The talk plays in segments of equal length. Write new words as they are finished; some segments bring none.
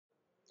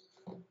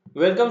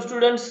Welcome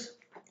students.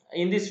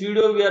 In this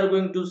video we are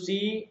going to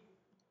see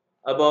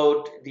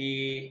about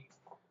the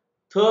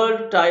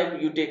third type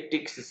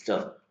eutectic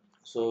system.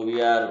 So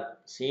we are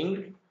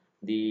seeing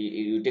the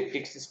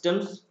eutectic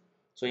systems.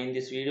 So in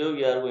this video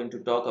we are going to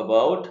talk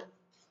about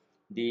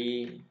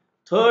the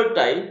third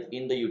type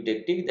in the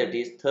eutectic, that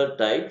is third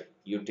type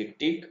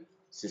eutectic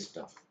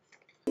system.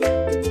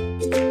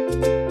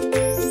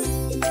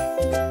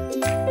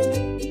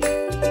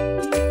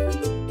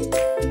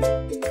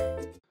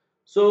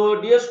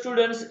 So dear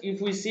students,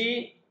 if we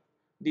see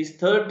this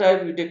third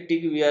type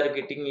eutectic, we are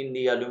getting in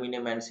the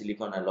aluminum and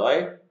silicon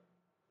alloy.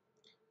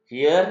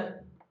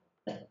 Here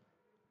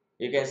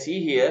you can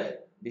see here,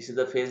 this is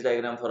the phase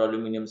diagram for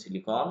aluminum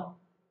silicon.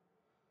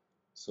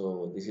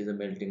 So this is the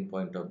melting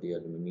point of the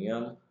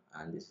aluminum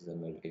and this is the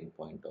melting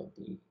point of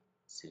the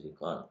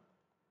silicon,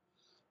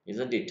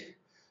 isn't it?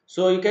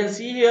 So you can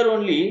see here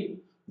only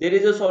there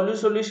is a solid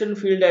solution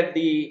field at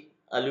the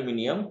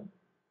aluminum,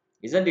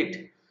 isn't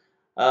it?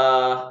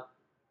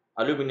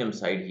 Aluminum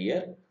side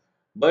here,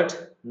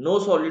 but no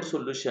solid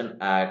solution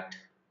at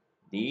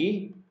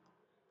the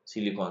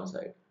silicon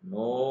side.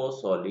 No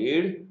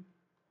solid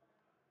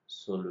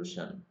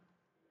solution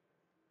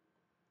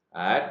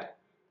at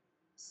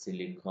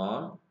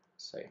silicon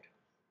side.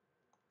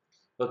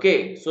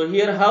 Okay, so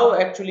here how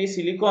actually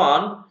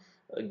silicon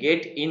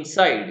get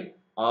inside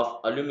of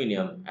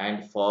aluminum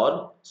and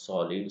for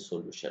solid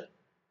solution.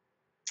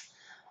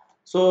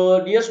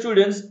 So dear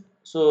students,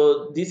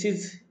 so this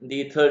is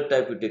the third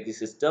type eutectic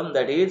system,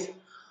 that is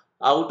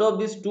out of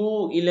these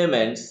two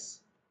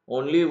elements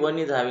only one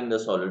is having the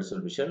solid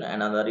solution,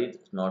 another is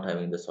not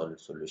having the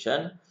solid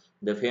solution.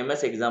 The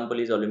famous example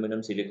is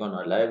aluminum silicon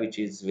alloy, which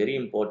is very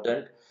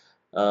important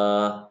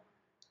uh,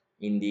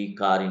 in the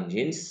car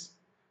engines.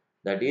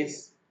 That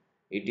is,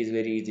 it is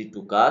very easy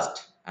to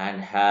cast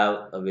and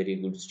have a very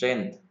good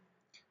strength.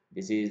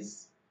 This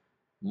is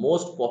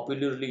most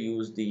popularly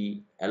used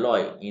the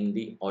alloy in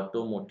the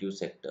automotive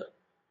sector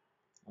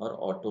or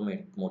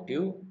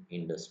automotive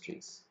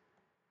industries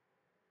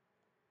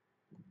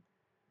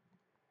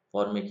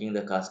for making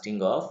the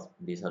casting of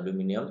this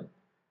aluminum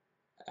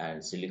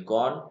and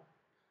silicon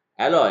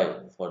alloy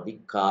for the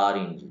car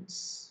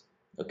engines.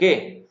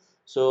 Okay,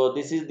 so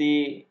this is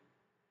the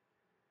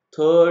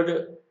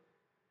third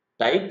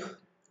type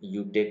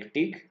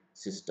eutectic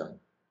system.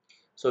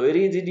 So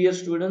very easy dear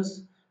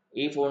students,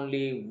 if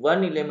only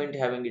one element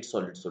having its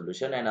solid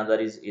solution and other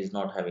is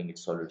not having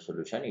its solid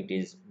solution, it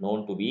is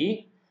known to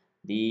be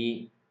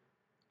the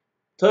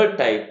third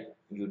type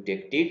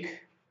eutectic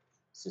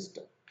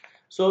system.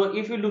 So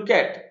if you look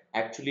at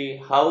actually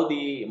how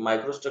the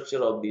microstructure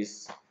of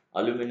this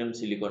aluminum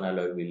silicon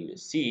alloy will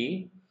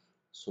see,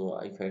 so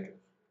if I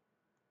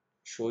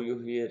show you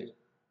here,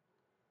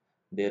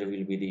 there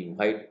will be the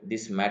white,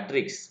 this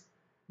matrix,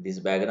 this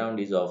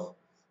background is of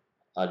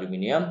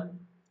aluminum,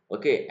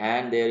 okay,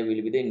 and there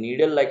will be the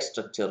needle like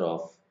structure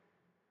of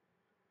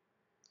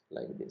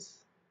like this,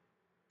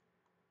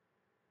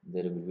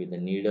 there will be the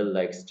needle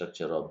like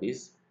structure of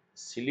this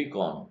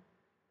silicon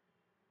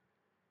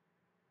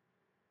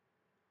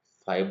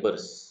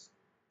fibers,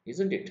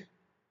 isn't it,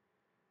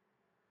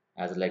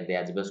 as like the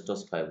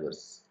asbestos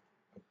fibers.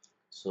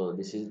 So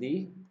this is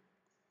the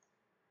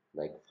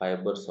like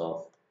fibers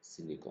of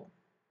silicon,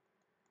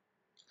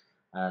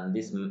 and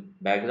this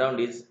background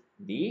is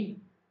the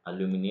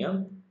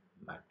aluminum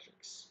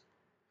matrix.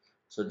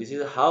 So this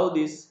is how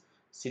this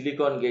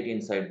silicon get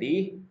inside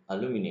the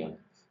aluminum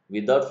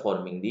without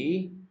forming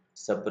the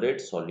separate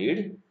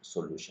solid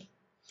solution.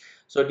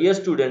 So dear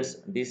students,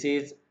 this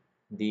is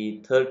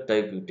the third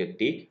type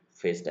eutectic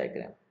phase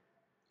diagram.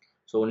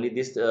 So only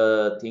this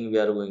thing we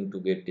are going to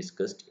get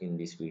discussed in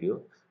this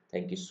video.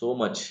 Thank you so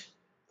much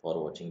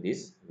for watching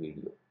this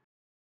video.